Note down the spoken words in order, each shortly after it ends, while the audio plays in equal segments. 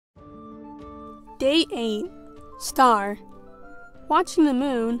Day 8. Star. Watching the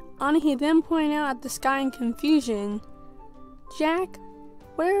moon, Anahi then pointed out at the sky in confusion. Jack,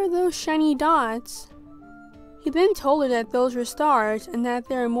 where are those shiny dots? He then told her that those were stars and that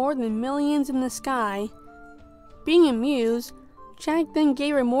there are more than millions in the sky. Being amused, Jack then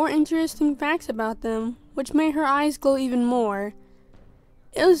gave her more interesting facts about them, which made her eyes glow even more.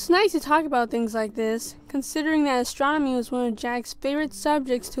 It was nice to talk about things like this, considering that astronomy was one of Jack's favorite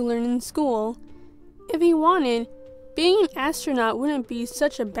subjects to learn in school. If he wanted, being an astronaut wouldn't be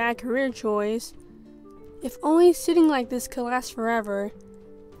such a bad career choice. If only sitting like this could last forever.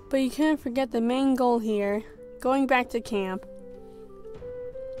 But you couldn't forget the main goal here, going back to camp.